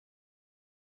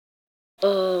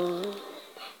Uh,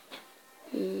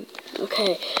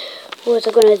 okay. What's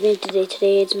up, guys? Me today.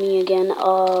 Today it's me again.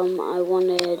 I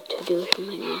wanted to do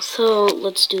something else. So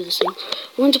let's do this thing.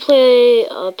 I want to play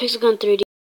Pixelgun 3D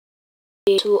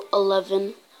to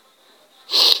 11.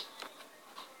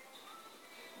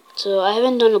 So I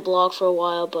haven't done a blog for a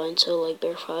while, but until like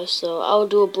Bear 5. So I'll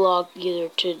do a blog either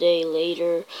today,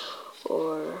 later,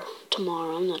 or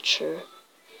tomorrow. I'm not sure.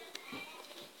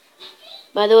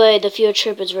 By the way, the field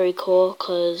trip is very cool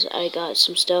because I got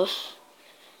some stuff.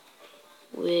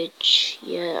 Which,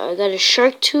 yeah, I got a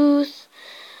shark tooth.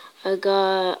 I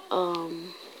got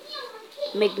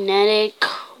magnetic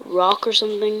rock or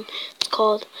something it's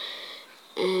called.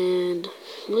 And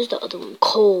what's the other one?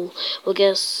 Coal. Well,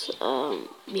 guess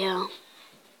yeah.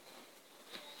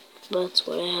 That's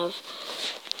what I have.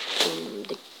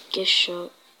 The gift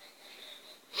shop.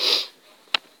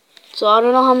 So I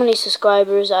don't know how many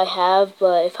subscribers I have,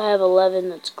 but if I have 11,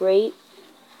 that's great.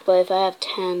 But if I have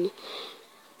 10,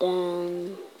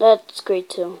 then that's great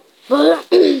too. But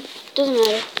doesn't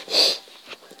matter.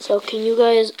 So can you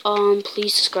guys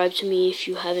please subscribe to me if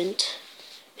you haven't,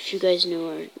 if you guys new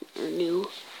or new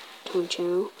to my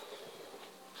channel.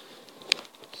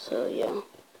 So yeah.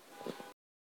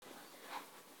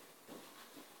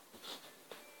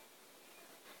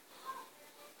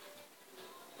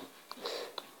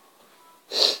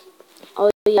 Oh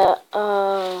yeah.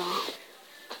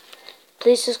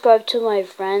 Please subscribe to my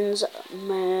friends,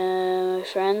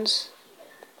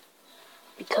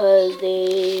 because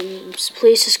they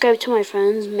please subscribe to my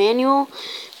friends. Manuel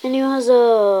has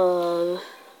a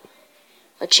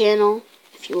channel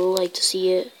if you would like to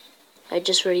see it. I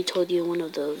just already told you in one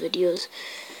of the videos.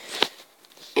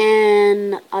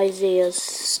 And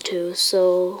Isaiah's too.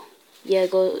 So yeah,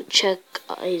 go check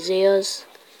Isaiah's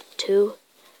too.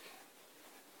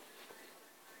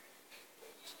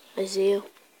 Isaiah,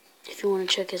 if you want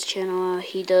to check his channel out,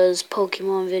 he does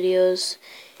Pokemon videos.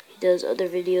 He does other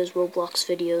videos, Roblox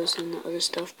videos, and other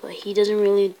stuff. But he doesn't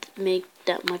really make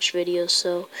that much videos,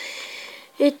 so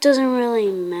it doesn't really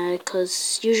matter,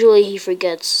 because usually he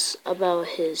forgets about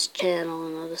his channel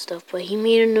and other stuff. But he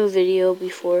made a new video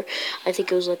before. I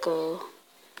think it was like 2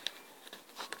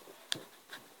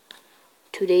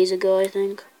 days ago, I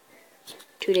think.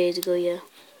 2 days ago, yeah.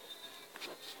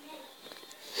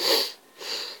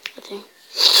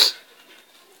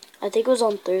 I think it was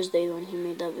on Thursday when he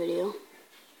made that video.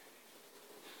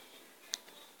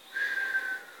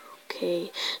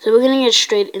 Okay, so we're gonna get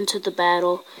straight into the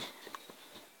battle.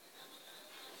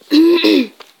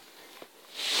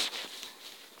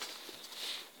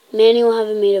 Manuel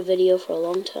haven't made a video for a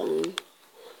long time.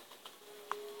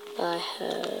 I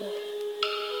have.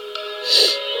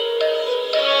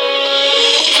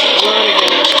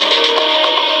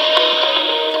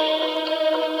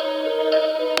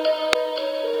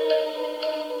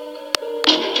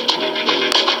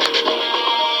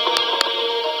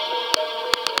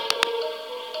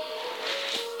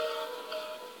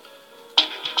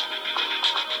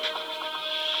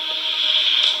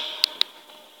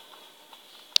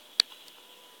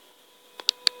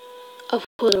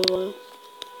 Affordable.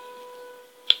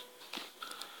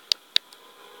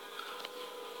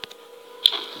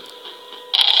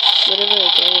 Whatever I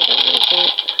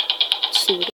get. Let's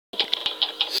see what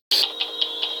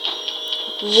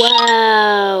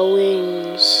wow,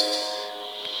 wings.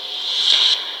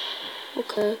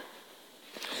 Okay.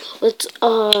 Let's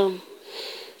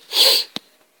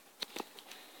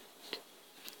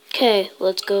okay,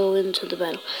 let's go into the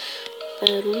battle.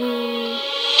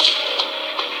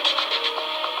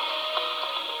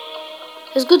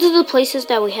 Let's go to the places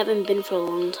that we haven't been for a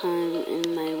long time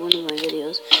in one of my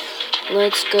videos.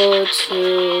 Let's go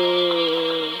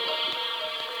to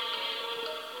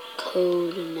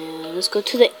Code now. Let's go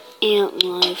to the Ant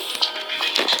Life.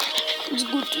 Let's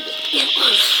go to the Ant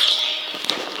Life.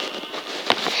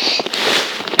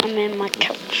 I'm in my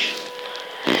couch.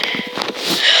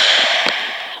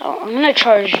 Oh, I'm gonna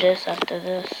charge this after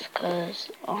this,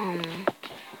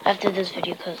 after this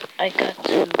video, cause I got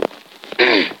to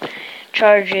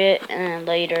charge it, and then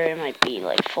later it might be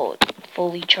like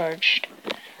fully charged.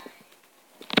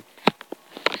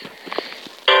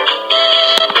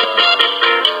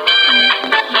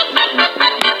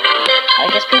 I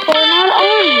guess people are not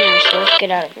on here, so let's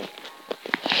get out of here.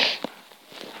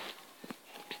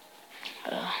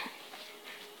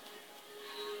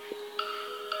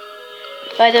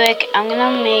 By the way, I'm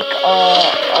gonna make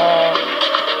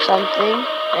something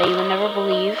that you would never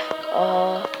believe.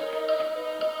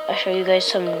 I'll show you guys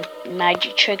some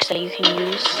magic tricks that you can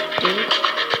use,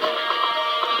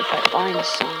 if I find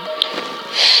some.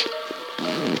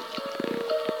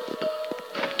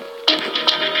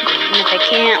 if I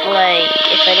can't, like,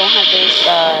 if I don't have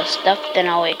this stuff, then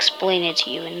I'll explain it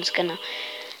to you, and it's gonna,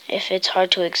 if it's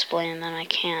hard to explain, then I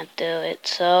can't do it,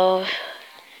 so,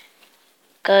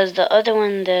 because the other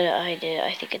one that I did,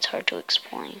 I think it's hard to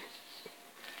explain.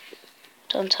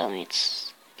 Don't tell me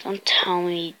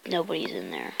nobody's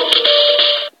in there.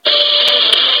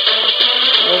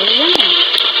 Nobody's in there.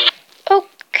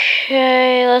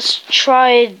 Okay, let's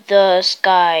try the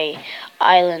Sky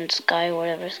Island, Sky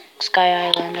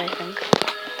Island, I think.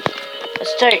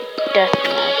 Let's start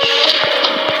deathmatch.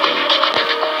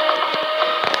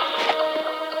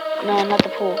 No, not the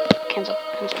pool. Cancel.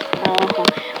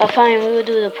 Oh, fine, we will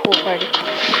do the pool party.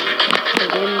 We're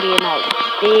gonna be in a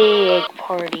big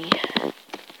party.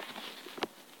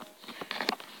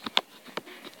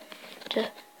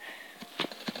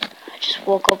 I just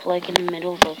woke up like in the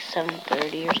middle of like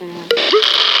 7:30 or something.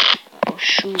 Oh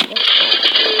shoot, let's go.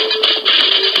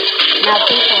 Now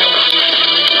people are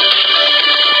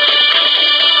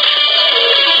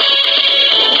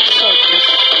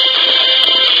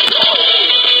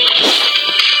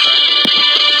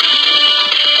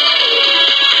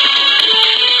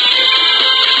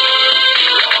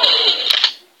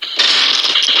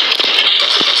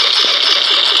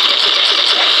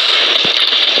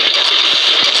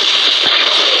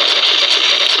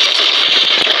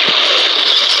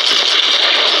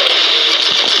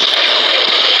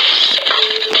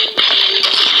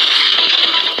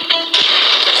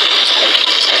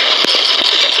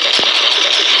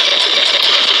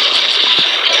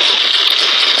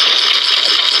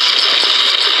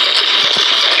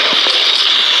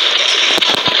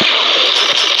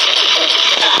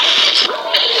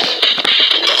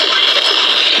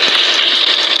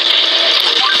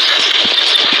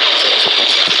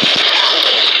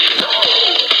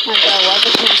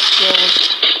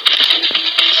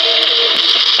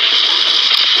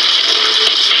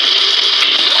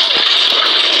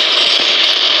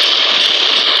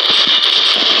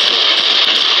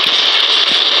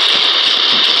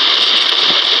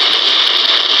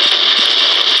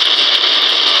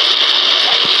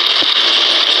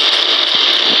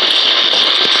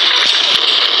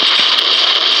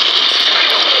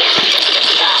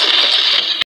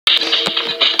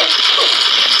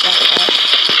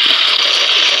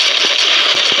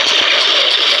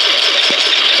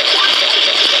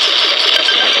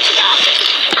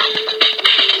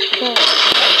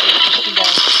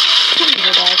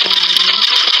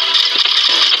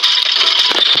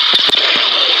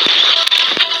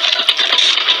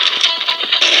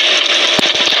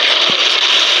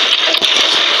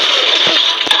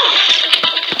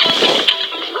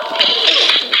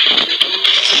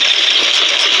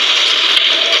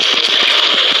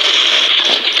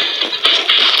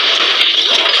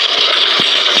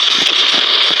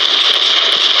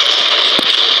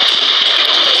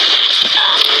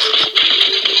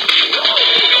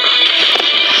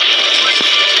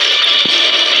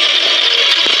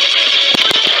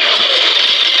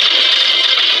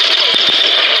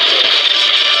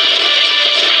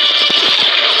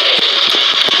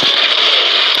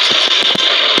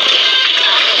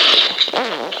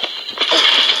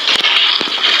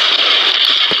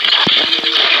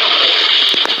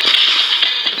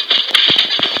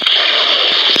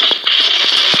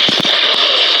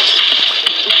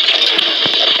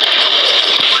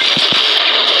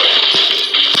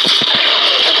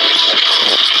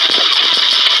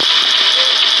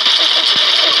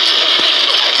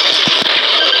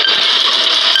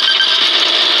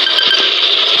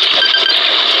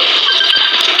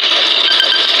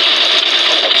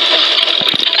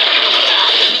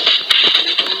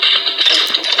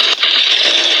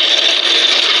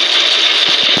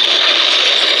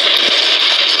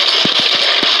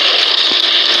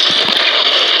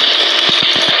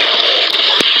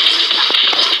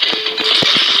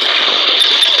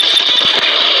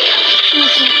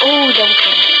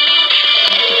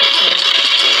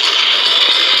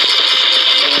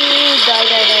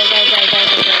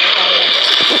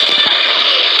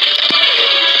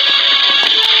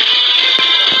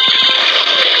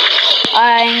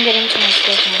I'm getting too much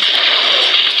business.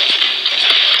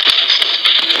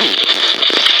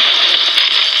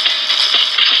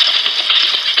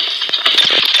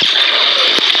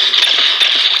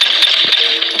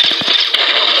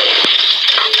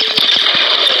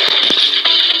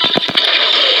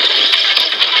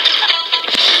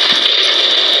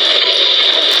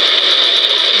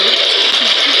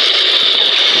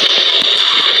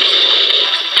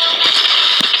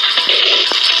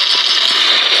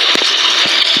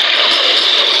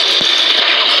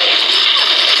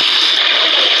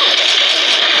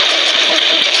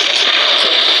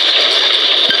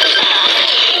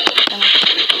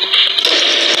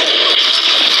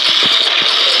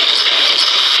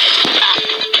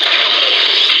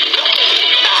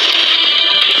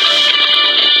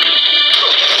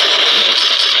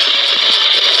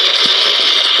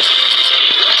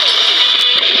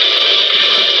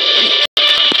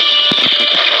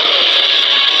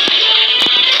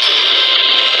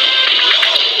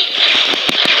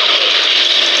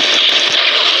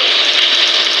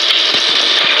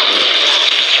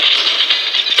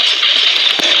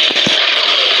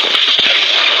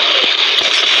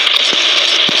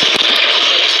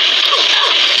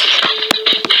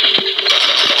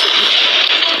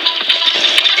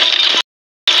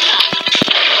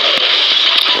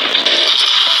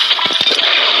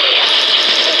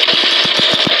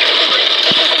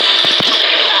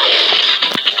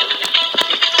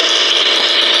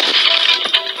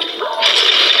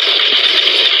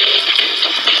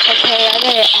 Okay, I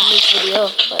gotta end this video,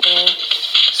 but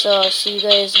so I'll see you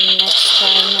guys next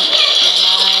time.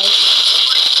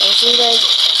 I'll see you guys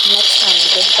next time.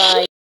 Goodbye.